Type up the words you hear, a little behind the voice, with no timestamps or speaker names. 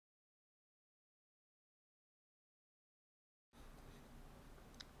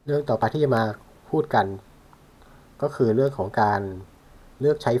เรื่องต่อไปที่จะมาพูดกันก็คือเรื่องของการเลื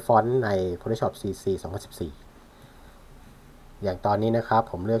อกใช้ฟอนต์ใน Photoshop CC 2014อย่างตอนนี้นะครับ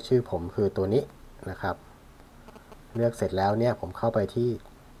ผมเลือกชื่อผมคือตัวนี้นะครับเลือกเสร็จแล้วเนี่ยผมเข้าไปที่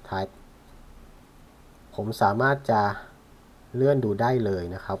Type ผมสามารถจะเลื่อนดูได้เลย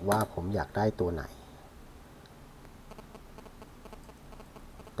นะครับว่าผมอยากได้ตัวไหน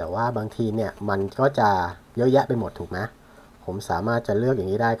แต่ว่าบางทีเนี่ยมันก็จะเยอะแยะไปหมดถูกไหมผมสามารถจะเลือกอย่า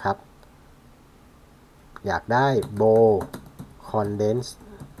งนี้ได้ครับอยากได้ bold condense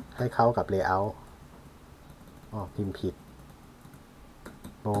ให้เข้ากับ layout พิมพ์ผิด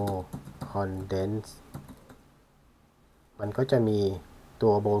bold condense มันก็จะมีตั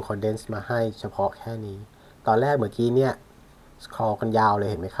ว bold condense มาให้เฉพาะแค่นี้ตอนแรกเมื่อกี้เนี่ยสครอลกันยาวเลย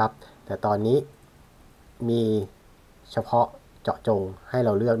เห็นไหมครับแต่ตอนนี้มีเฉพาะเจาะจงให้เร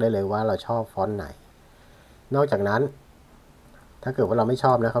าเลือกได้เลยว่าเราชอบฟอนต์ไหนนอกจากนั้นถ้าเกิดว่าเราไม่ช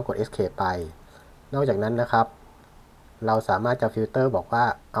อบนะครับกด escape ไปนอกจากนั้นนะครับเราสามารถจะฟิลเตอร์บอกว่า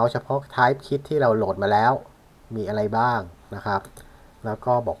เอาเฉพาะ Typekit ที่เราโหลดมาแล้วมีอะไรบ้างนะครับแล้ว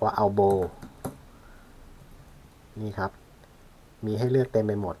ก็บอกว่าเอาโบนี่ครับมีให้เลือกเต็ม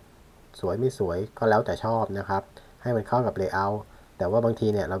ไปหมดสวยไม่สวยก็แล้วแต่ชอบนะครับให้มันเข้ากับ Layout แต่ว่าบางที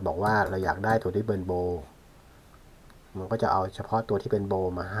เนี่ยเราบอกว่าเราอยากได้ตัวที่เป็นโบมันก็จะเอาเฉพาะตัวที่เป็นโบ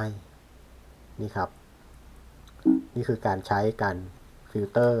มาให้นี่ครับนี่คือการใช้การฟิล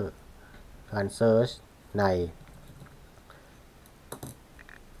เตอร์การเซิร์ชใน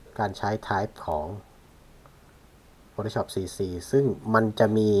การใช้ Type ของ Photoshop CC ซึ่งมันจะ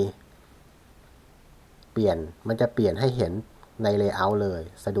มีมันจะเปลี่ยนให้เห็นใน Layout เลย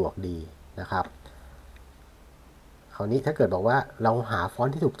สะดวกดีนะครับคราวนี้ถ้าเกิดบอกว่าเราหาฟอน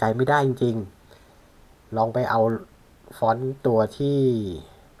ต์ที่ถูกใจไม่ได้จริงๆลองไปเอาฟอนต์ตัวที่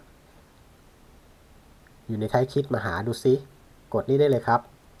อยู่ใน Typekit มาหาดูซิกดนี่ได้เลยครับ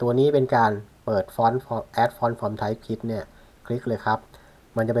ตัวนี้เป็นการเปิดฟอนต์ add font from Typekit เนี่ยคลิกเลยครับ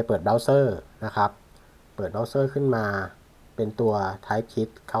มันจะไปเปิดเบราว์เซอร์นะครับเปิดเบราว์เซอร์ขึ้นมาเป็นตัว Typekit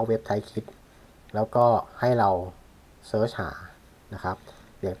เข้าเว็บ Typekit แล้วก็ให้เราเซิร์ชหานะครับ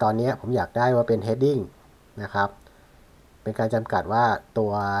อย่างตอนนี้ผมอยากได้ว่าเป็น heading นะครับเป็นการจำกัดว่าตั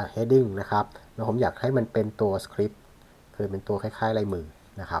ว heading นะครับแล้วผมอยากให้มันเป็นตัว script คือเป็นตัวคล้ายๆลายมือ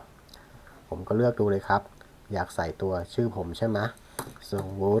นะครับผมก็เลือกดูเลยครับอยากใส่ตัวชื่อผมใช่ไหมสม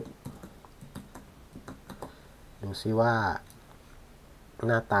มุติดูซิว่าห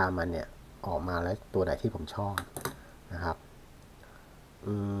น้าตามันเนี่ยออกมาแล้วตัวไหนที่ผมชอบนะครับ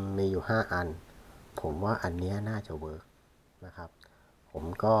มีอยู่5อันผมว่าอันนี้น่าจะเวิร์กนะครับผม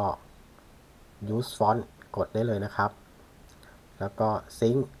ก็ use font กดได้เลยนะครับแล้วก็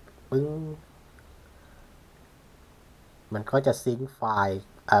sync ปึ้งมันก็จะซิงค์ไฟล์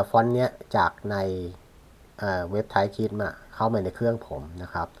ฟอนต์เนี้ยจากในเว็บ Typekit มาเข้ามาในเครื่องผมนะ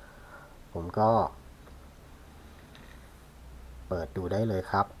ครับผมก็เปิดดูได้เลย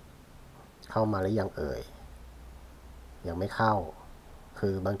ครับเข้ามาหรือยังเอ่ยยังไม่เข้าคื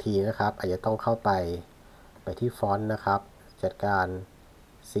อบางทีนะครับอาจจะต้องเข้าไปที่ฟอนต์นะครับจัดการ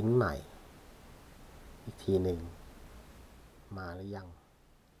ซิงค์ใหม่อีกทีหนึ่งมาหรือยัง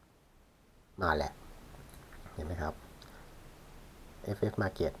มาแหละเห็นไหมครับ FF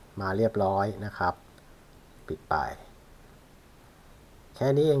Market มาเรียบร้อยนะครับปิดไปแค่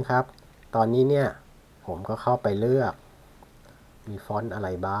นี้เองครับตอนนี้เนี่ยผมก็เข้าไปเลือกมีฟอนต์อะไร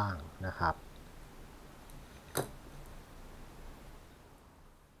บ้างนะครับ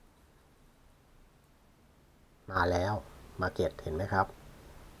มาแล้ว Market เห็นไหมครับ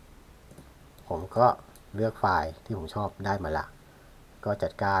ผมก็เลือกไฟล์ที่ผมชอบได้มาละก็จั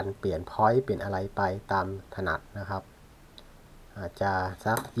ดการเปลี่ยน point เปลี่ยนอะไรไปตามถนัดนะครับอาจจะ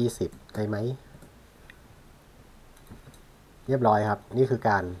สัก20ได้ไหมเรียบร้อยครับนี่คือ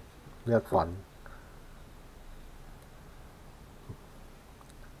การเลือกฟอนต์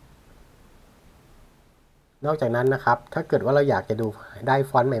นอกจากนั้นนะครับถ้าเกิดว่าเราอยากจะดูได้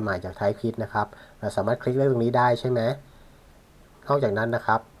ฟอนต์ใหม่ๆจาก Typekit นะครับเราสามารถคลิกเลือกตรงนี้ได้ใช่ไหมนอกจากนั้นนะค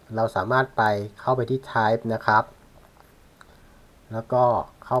รับเราสามารถเข้าไปที่ Type นะครับแล้วก็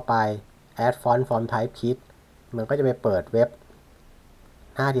เข้าไป add font from Typekit มันก็จะไปเปิดเว็บ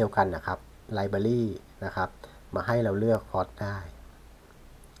หน้าเดียวกันนะครับ library นะครับมาให้เราเลือกฟอนต์ได้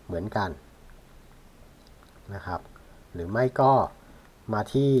เหมือนกันนะครับหรือไม่ก็มา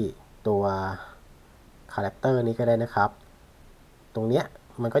ที่ตัวคาแรคเตอร์นี้ก็ได้นะครับตรงเนี้ย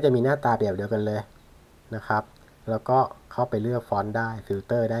มันก็จะมีหน้าตาแบบเดียวกันเลยนะครับแล้วก็เข้าไปเลือกฟอนต์ได้ฟิลเ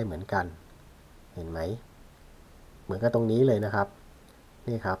ตอร์ได้เหมือนกันเห็นไหมเหมือนกับตรงนี้เลยนะครับ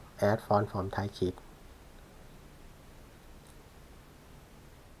นี่ครับ add font from Typekit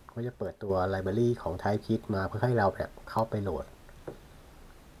ก็จะเปิดตัว library ของ Typekit มาเพื่อให้เราเนี่ยเข้าไปโหลด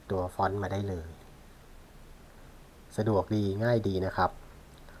ตัวฟอนต์มาได้เลยสะดวกดีง่ายดีนะครับ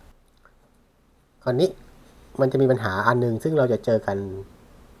คราวนี้มันจะมีปัญหาอันนึงซึ่งเราจะเจอกัน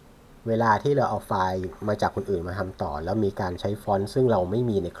เวลาที่เราเอาไฟล์มาจากคนอื่นมาทำต่อแล้วมีการใช้ฟอนต์ซึ่งเราไม่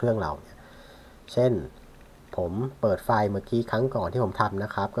มีในเครื่องเราเนี่ยเช่นผมเปิดไฟล์เมื่อกี้ครั้งก่อนที่ผมทำน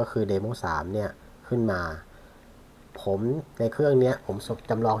ะครับก็คือ demo 3เนี่ยขึ้นมาผมในเครื่องนี้ผม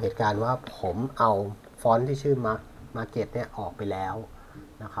จำลองเหตุการณ์ว่าผมเอาฟอนต์ที่ชื่อ market เนี่ยออกไปแล้ว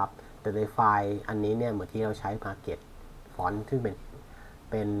นะครับแต่ในไฟล์อันนี้เนี่ยเมื่อกี้เราใช้ market ฟอนต์ซึ่งเ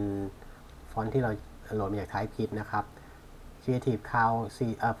ป็นฟอนต์ที่เราโหลดมาจาก Typekit นะครับ Creative Cloud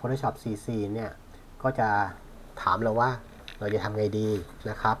Photoshop CC เนี่ยก็จะถามเราว่าเราจะทำไงดี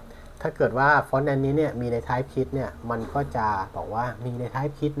นะครับถ้าเกิดว่าฟอนต์อันนี้เนี่ยมีใน Typekit เนี่ยมันก็จะบอกว่ามีใน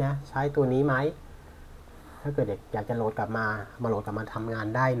Typekit นะใช้ตัวนี้ไหมถ้าเกิดอยากจะโหลดกลับมาโหลดกลับมาทำงาน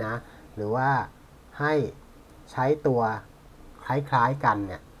ได้นะหรือว่าให้ใช้ตัวคล้ายๆกันเ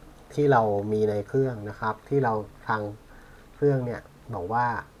นี่ยที่เรามีในเครื่องนะครับที่เราทางเครื่องเนี่ยบอกว่า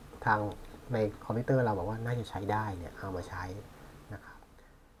ทางในคอมพิวเตอร์เราบอกว่าน่าจะใช้ได้เนี่ยเอามาใช้นะครับ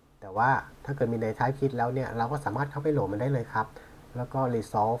แต่ว่าถ้าเกิดมีใน Typekit แล้วเนี่ยเราก็สามารถเข้าไปโหลดมันได้เลยครับแล้วก็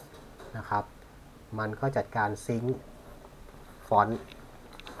resolve นะครับมันก็จัดการซิงค์ฟอนต์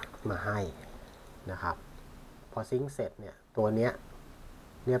มาให้นะครับพอซิงค์เสร็จเนี่ยตัวเนี้ย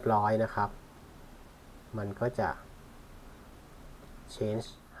เรียบร้อยนะครับมันก็จะ change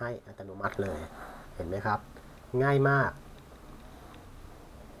ให้อัตโนมัติเลยเห็นไหมครับง่ายมาก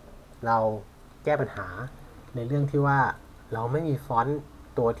เราแก้ปัญหาในเรื่องที่ว่าเราไม่มีฟอนต์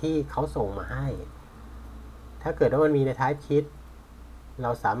ตัวที่เขาส่งมาให้ถ้าเกิดว่ามันมีใน Typekit เร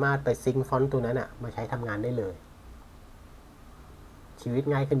าสามารถไปซิงค์ฟอนต์ตัวนั้นมาใช้ทำงานได้เลยชีวิต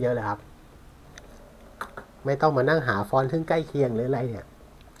ง่ายขึ้นเยอะเลยครับไม่ต้องมานั่งหาฟอนต์ที่ใกล้เคียงหรืออะไรเนี่ย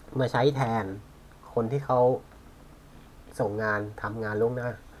มาใช้แทนคนที่เขาส่งงานทำงานล่วงหน้า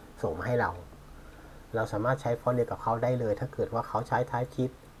ส่งมาให้เราสามารถใช้ฟอนต์เดียวกับเขาได้เลยถ้าเกิดว่าเขาใช้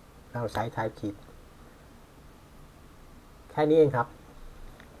Typekit เราใช้ Typekit แค่นี้เองครับ